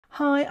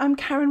Hi, I'm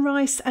Karen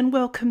Rice and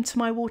welcome to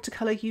my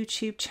watercolour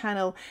YouTube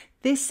channel.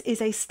 This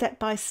is a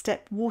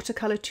step-by-step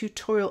watercolour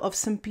tutorial of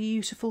some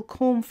beautiful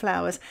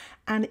cornflowers,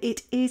 and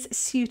it is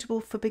suitable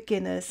for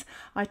beginners.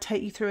 I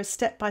take you through a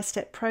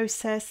step-by-step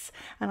process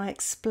and I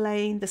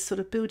explain the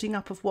sort of building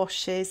up of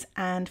washes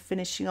and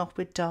finishing off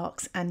with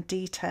darks and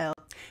detail.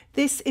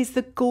 This is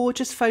the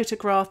gorgeous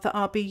photograph that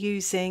I'll be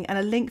using, and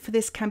a link for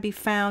this can be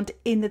found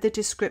in the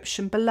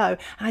description below.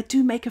 And I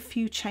do make a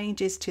few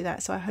changes to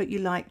that, so I hope you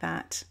like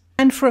that.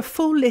 And for a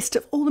full list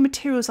of all the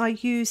materials I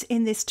use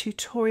in this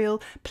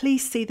tutorial,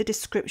 please see the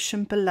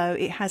description below.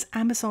 It has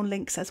Amazon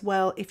links as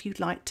well if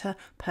you'd like to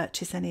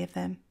purchase any of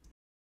them.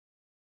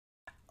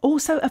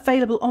 Also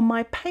available on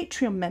my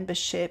Patreon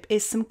membership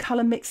is some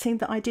colour mixing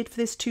that I did for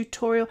this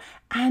tutorial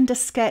and a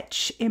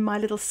sketch in my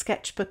little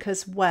sketchbook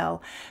as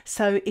well.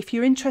 So if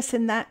you're interested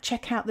in that,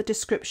 check out the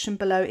description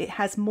below. It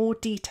has more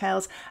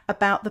details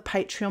about the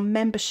Patreon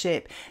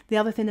membership. The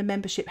other thing the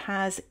membership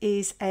has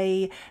is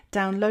a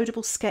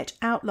downloadable sketch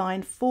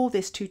outline for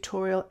this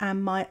tutorial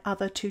and my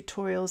other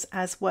tutorials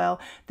as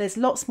well. There's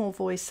lots more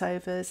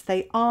voiceovers,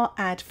 they are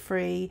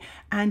ad-free,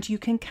 and you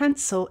can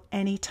cancel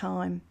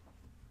anytime.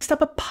 Next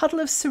up, a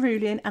puddle of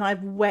cerulean, and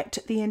I've wet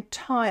the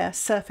entire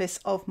surface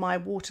of my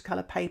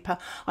watercolour paper.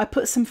 I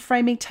put some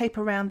framing tape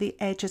around the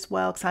edge as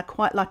well because I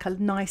quite like a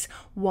nice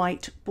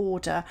white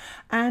border,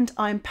 and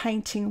I'm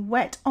painting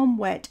wet on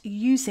wet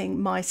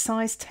using my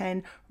size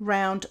 10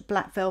 round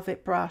black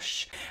velvet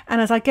brush.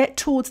 And as I get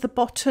towards the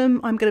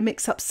bottom, I'm going to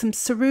mix up some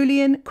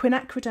cerulean,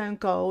 quinacridone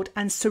gold,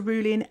 and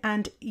cerulean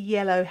and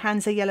yellow,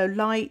 Hansa yellow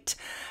light,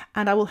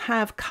 and I will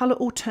have colour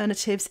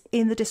alternatives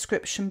in the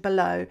description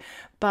below,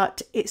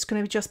 but it's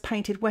going to be just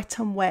painted wet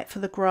on wet for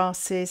the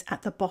grasses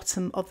at the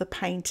bottom of the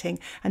painting.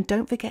 And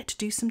don't forget to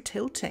do some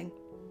tilting.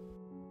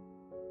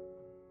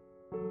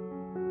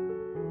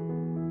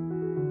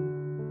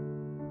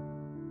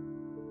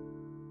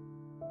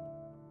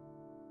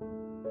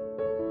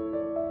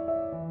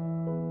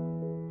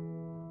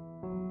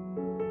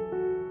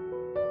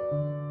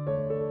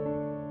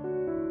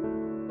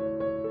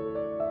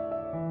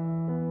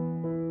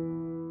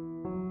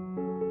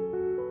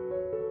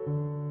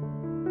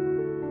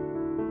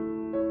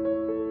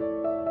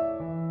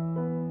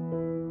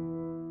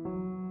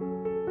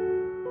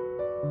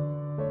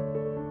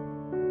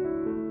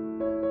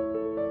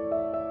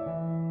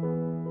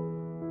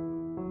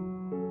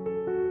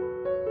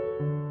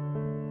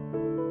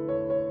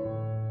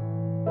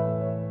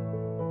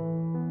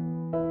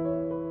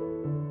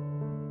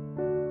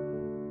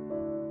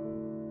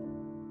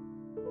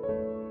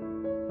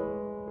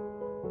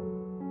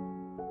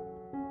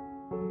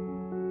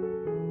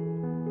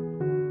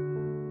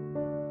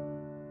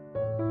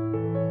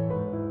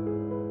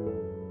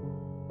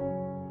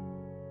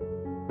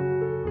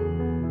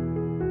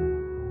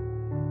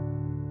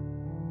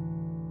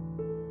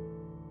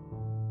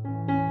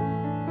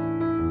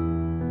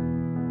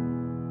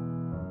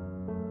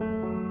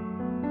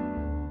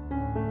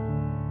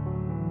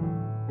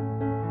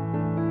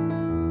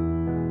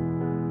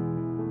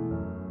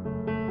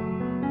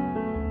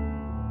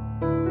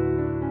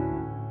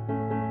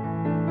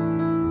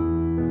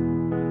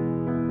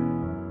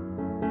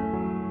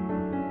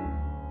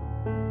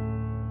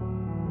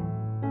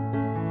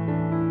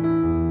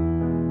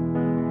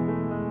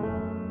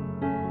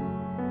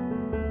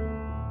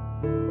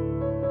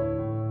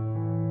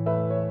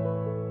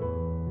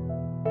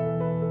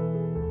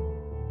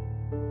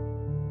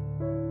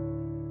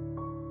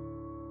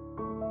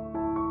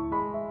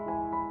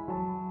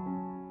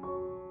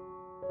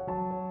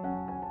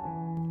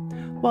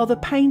 While the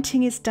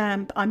painting is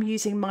damp, I'm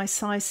using my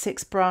size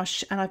 6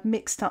 brush, and I've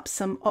mixed up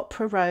some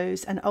Opera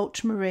Rose and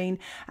Ultramarine,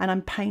 and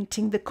I'm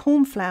painting the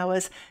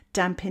cornflowers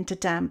damp into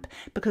damp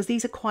because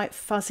these are quite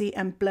fuzzy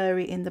and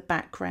blurry in the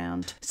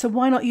background. So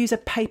why not use a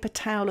paper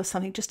towel or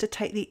something just to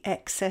take the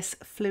excess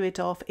fluid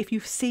off. If you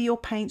see your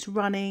paints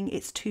running,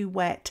 it's too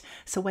wet,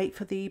 so wait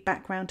for the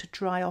background to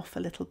dry off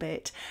a little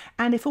bit.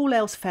 And if all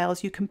else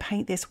fails, you can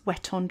paint this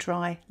wet on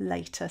dry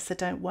later, so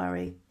don't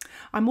worry.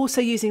 I'm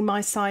also using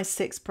my size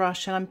 6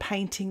 brush, and I'm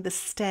painting the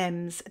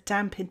stems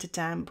damp into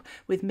damp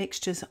with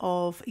mixtures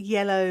of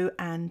yellow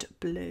and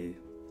blue.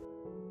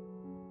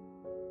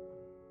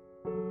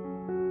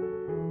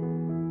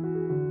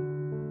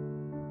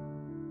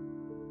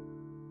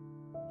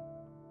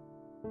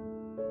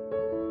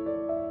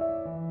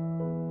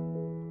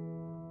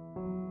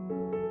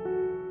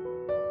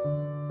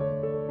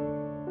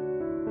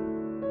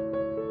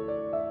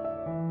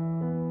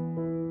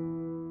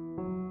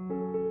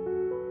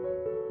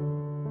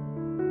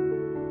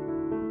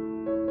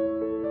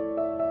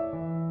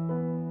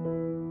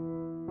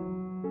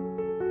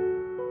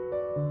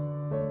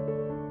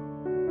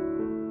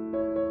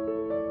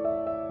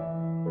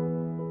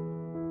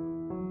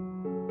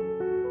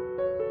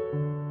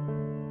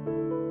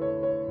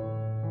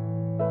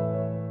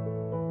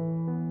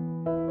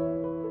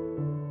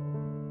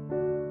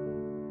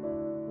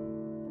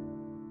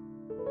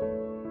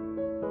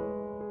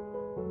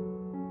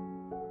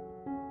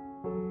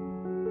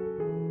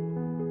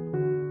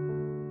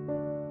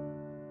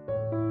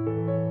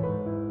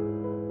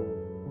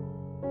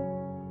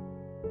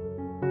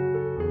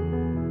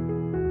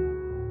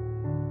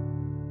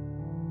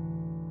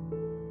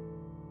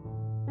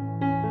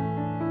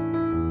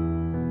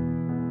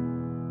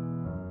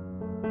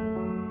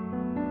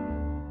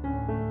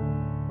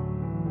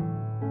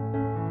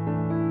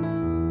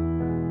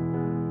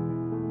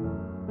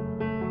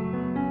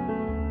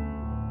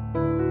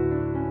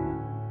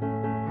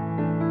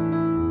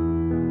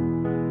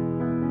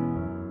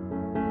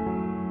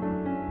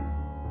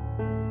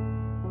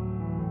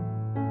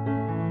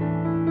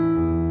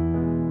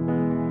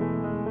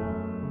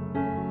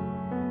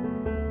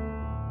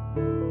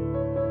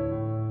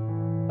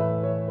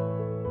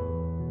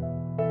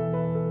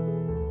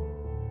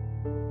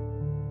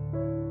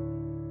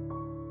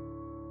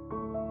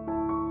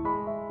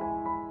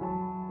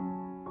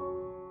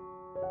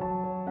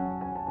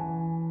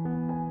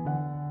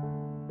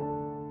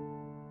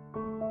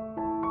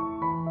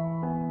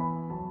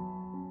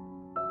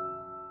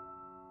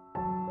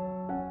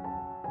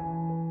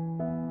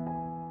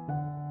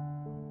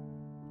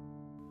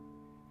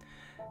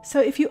 So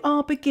if you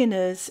are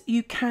beginners,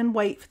 you can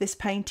wait for this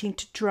painting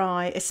to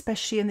dry,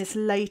 especially in this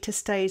later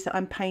stage that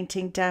I'm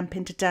painting damp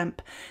into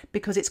damp,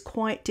 because it's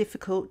quite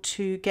difficult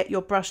to get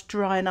your brush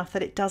dry enough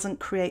that it doesn't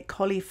create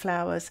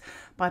cauliflowers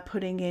by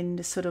putting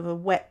in sort of a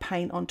wet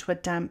paint onto a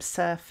damp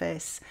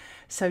surface.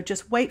 So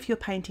just wait for your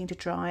painting to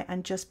dry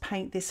and just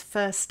paint this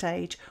first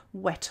stage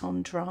wet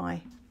on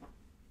dry.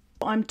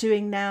 What I'm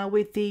doing now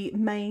with the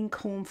main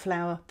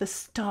cornflower, the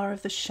star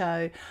of the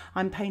show,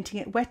 I'm painting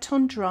it wet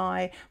on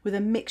dry with a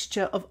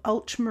mixture of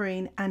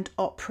ultramarine and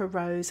opera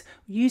rose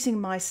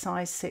using my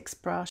size 6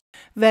 brush,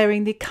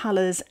 varying the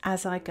colours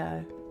as I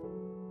go.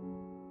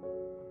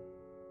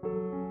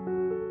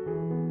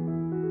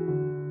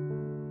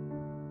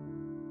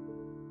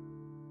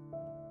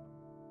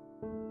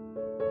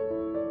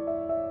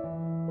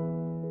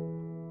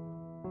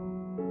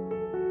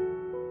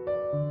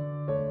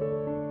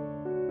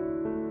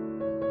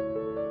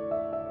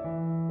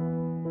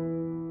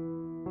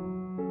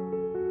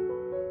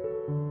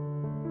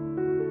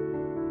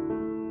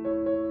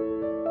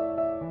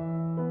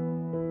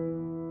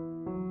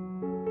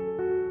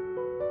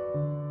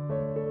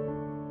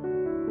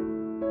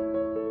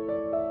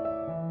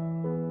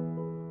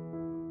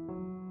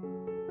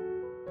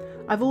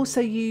 I've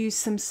also used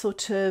some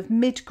sort of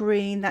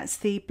mid-green, that's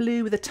the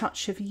blue with a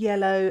touch of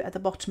yellow at the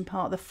bottom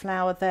part of the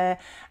flower there,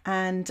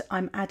 and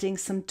I'm adding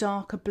some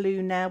darker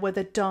blue now where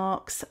the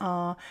darks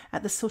are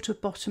at the sort of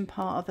bottom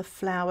part of the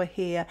flower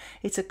here.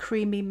 It's a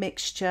creamy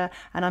mixture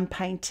and I'm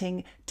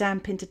painting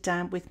damp into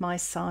damp with my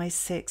size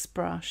 6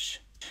 brush.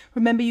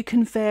 Remember, you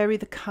can vary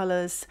the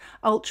colours,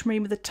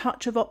 ultramarine with a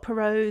touch of opera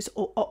rose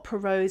or opera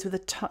rose with a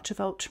touch of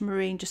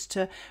ultramarine, just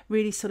to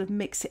really sort of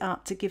mix it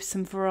up to give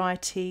some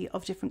variety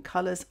of different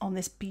colours on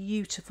this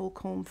beautiful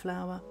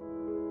cornflower.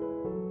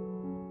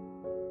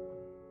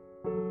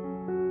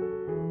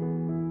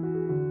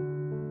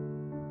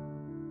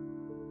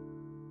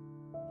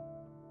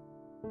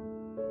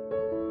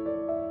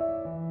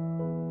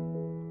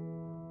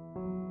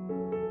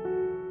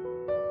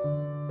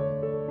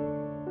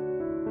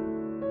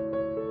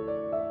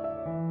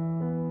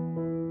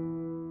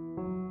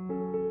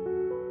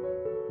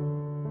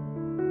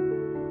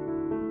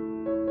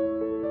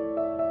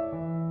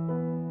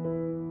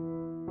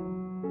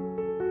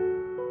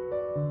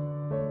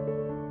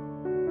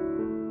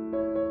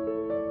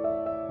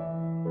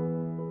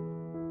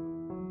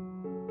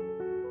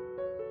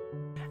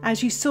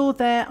 As you saw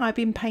there, I've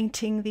been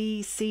painting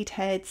the seed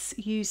heads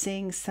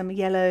using some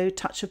yellow,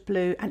 touch of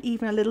blue, and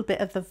even a little bit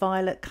of the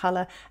violet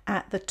colour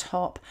at the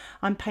top.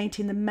 I'm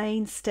painting the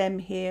main stem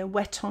here,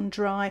 wet on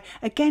dry,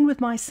 again with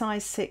my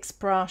size 6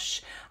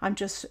 brush. I'm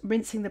just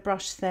rinsing the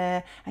brush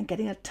there and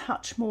getting a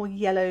touch more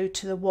yellow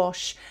to the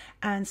wash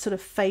and sort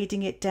of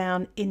fading it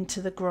down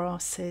into the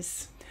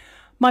grasses.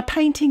 My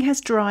painting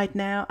has dried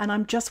now and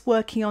I'm just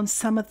working on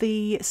some of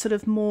the sort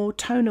of more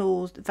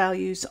tonal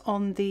values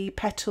on the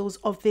petals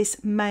of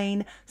this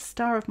main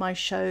star of my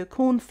show,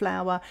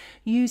 cornflower,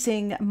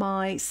 using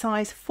my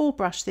size 4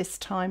 brush this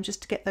time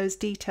just to get those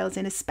details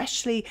in,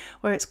 especially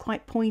where it's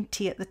quite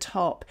pointy at the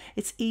top.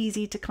 It's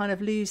easy to kind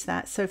of lose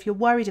that, so if you're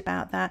worried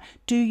about that,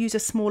 do use a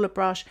smaller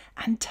brush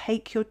and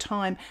take your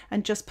time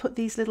and just put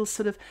these little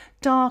sort of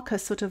darker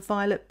sort of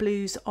violet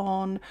blues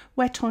on,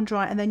 wet on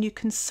dry, and then you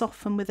can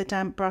soften with a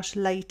damp brush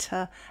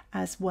later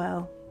as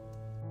well.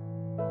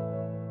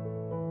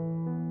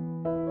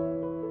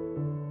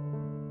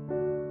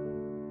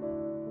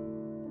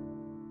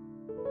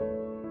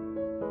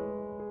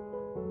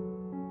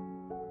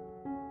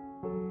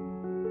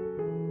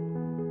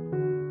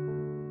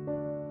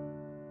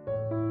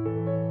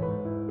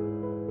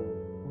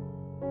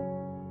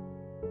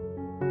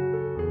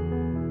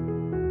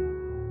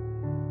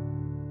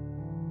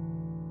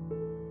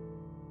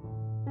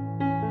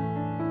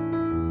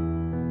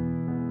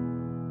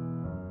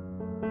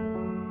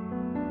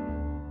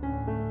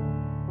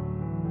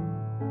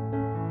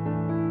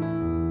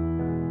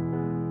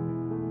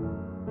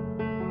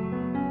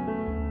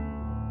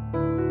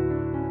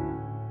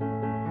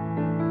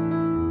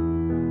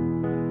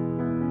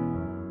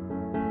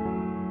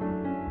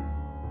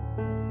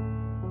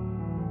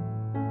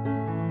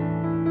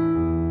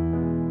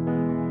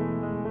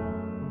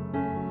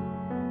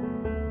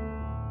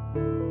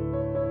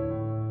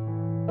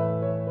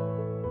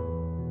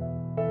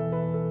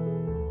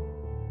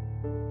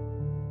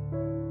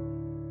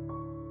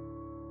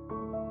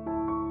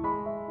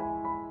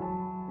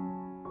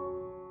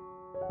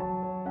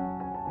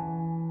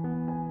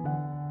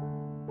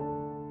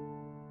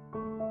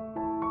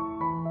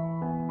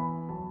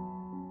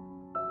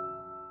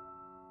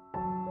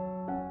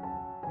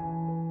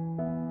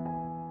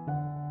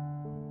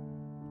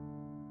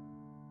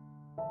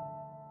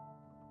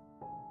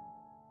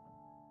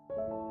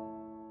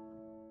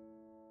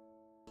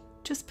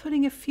 Just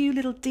putting a few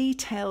little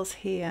details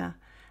here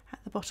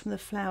at the bottom of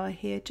the flower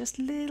here, just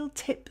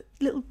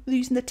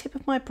using the tip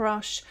of my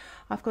brush.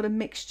 I've got a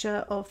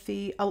mixture of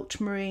the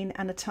ultramarine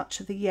and a touch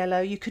of the yellow.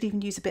 You could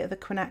even use a bit of the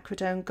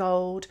quinacridone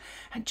gold,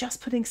 and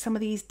just putting some of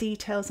these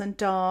details and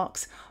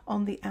darks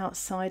on the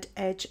outside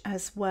edge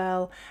as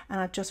well. And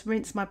I've just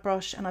rinsed my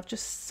brush and I'm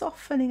just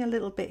softening a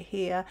little bit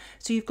here,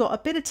 so you've got a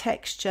bit of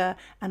texture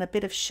and a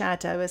bit of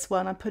shadow as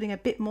well. And I'm putting a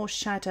bit more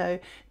shadow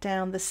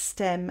down the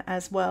stem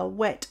as well,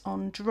 wet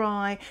on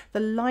dry. The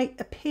light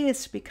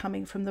appears to be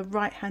coming from the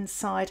right hand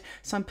side,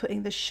 so I'm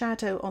putting the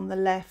shadow on the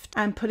left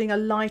and putting a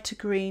lighter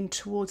green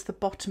towards the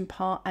bottom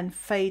part and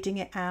fading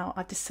it out.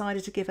 I've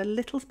decided to give a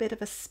little bit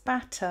of a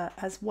spatter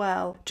as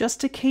well,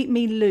 just to keep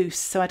me loose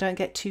so I don't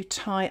get too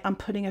tight. I'm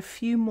putting a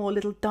few more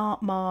little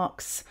dark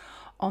marks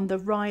on the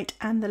right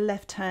and the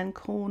left hand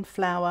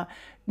cornflower.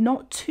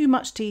 Not too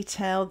much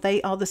detail,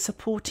 they are the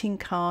supporting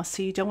cast,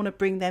 so you don't want to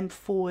bring them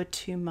forward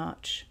too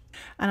much.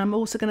 And I'm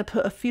also going to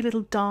put a few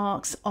little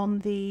darks on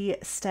the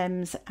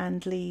stems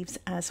and leaves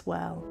as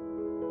well.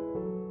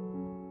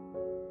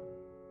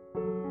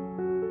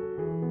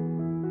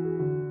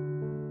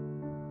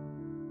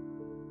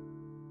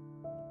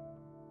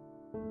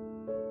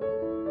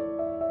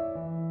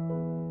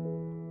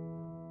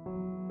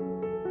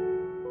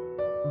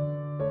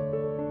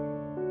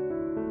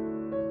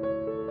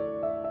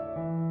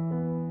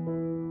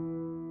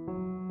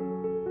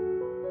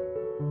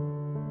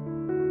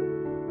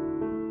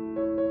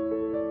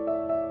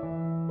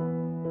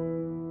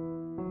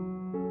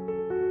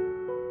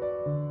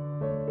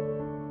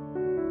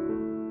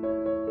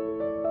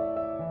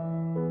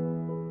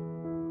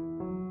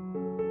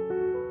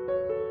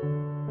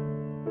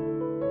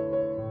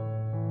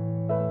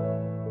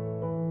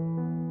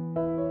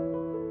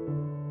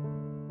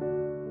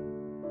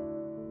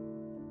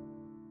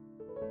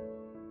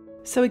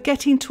 So we're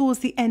getting towards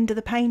the end of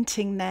the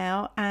painting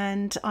now,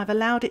 and I've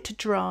allowed it to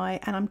dry,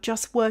 and I'm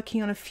just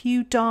working on a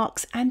few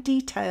darks and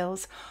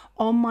details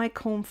on my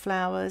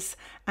cornflowers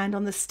and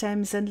on the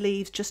stems and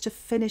leaves, just to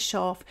finish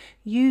off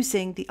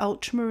using the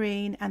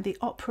ultramarine and the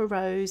opera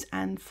rose,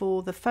 and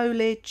for the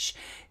foliage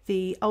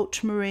the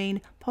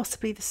ultramarine,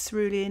 possibly the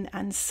cerulean,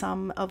 and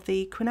some of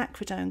the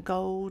quinacridone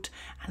gold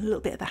and a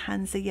little bit of the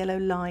Hansa yellow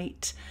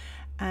light,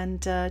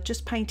 and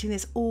just painting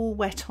this all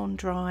wet on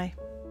dry.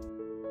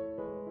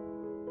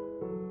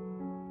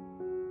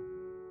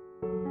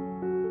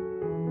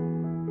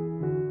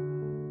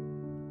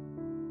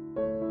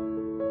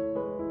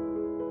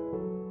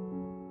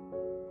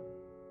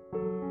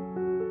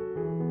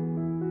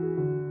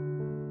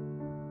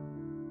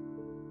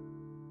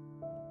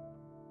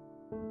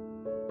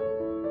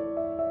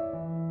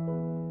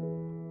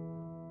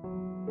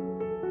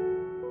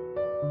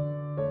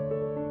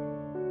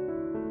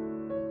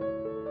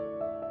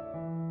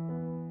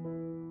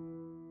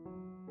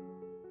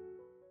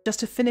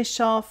 Just to finish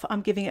off,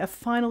 I'm giving it a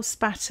final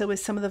spatter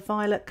with some of the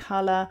violet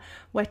colour,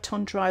 wet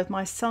on dry with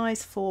my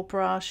size 4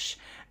 brush,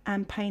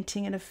 and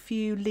painting in a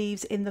few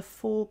leaves in the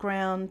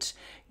foreground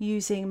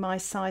using my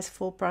size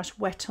 4 brush,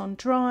 wet on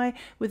dry,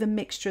 with a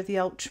mixture of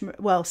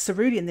the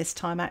cerulean this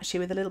time actually,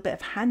 with a little bit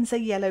of Hansa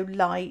yellow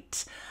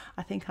light.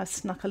 I think I've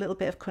snuck a little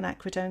bit of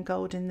quinacridone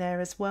gold in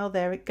there as well.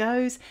 There it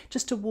goes,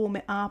 just to warm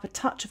it up, a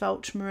touch of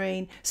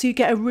ultramarine, so you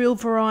get a real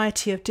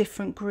variety of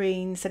different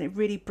greens, and it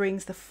really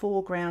brings the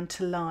foreground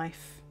to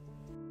life.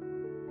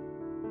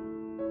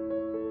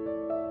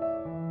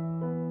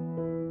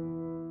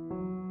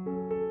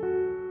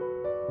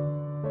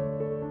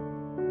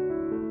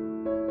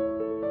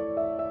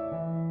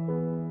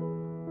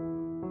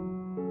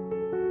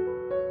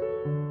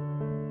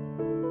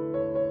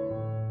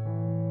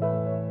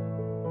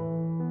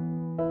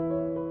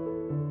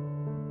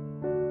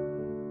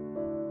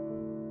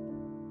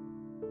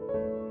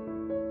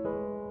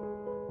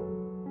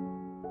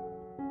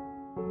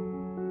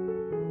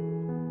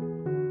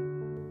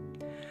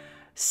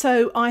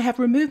 So I have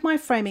removed my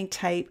framing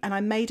tape and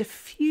I made a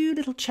few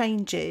little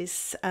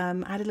changes.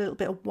 Added a little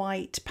bit of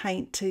white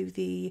paint to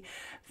the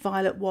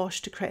violet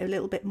wash to create a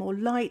little bit more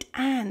light,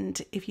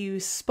 and if you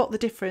spot the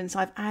difference,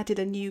 I've added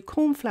a new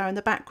cornflower in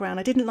the background.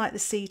 I didn't like the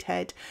seed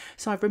head,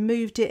 so I've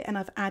removed it and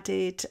I've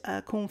added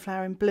a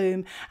cornflower in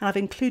bloom, and I've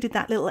included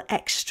that little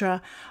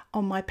extra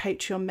on my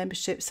Patreon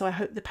membership, so I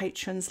hope the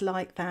patrons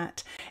like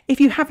that.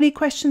 If you have any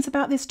questions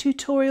about this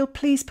tutorial,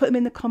 please put them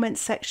in the comments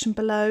section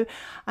below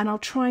and I'll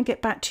try and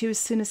get back to you as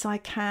soon as I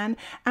can.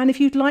 And if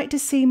you'd like to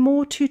see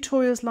more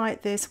tutorials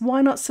like this,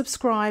 why not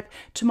subscribe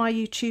to my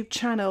YouTube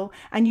channel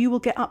and you will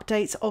get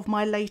updates of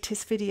my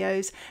latest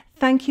videos.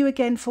 Thank you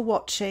again for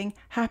watching.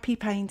 Happy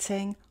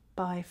painting.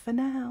 Bye for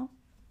now.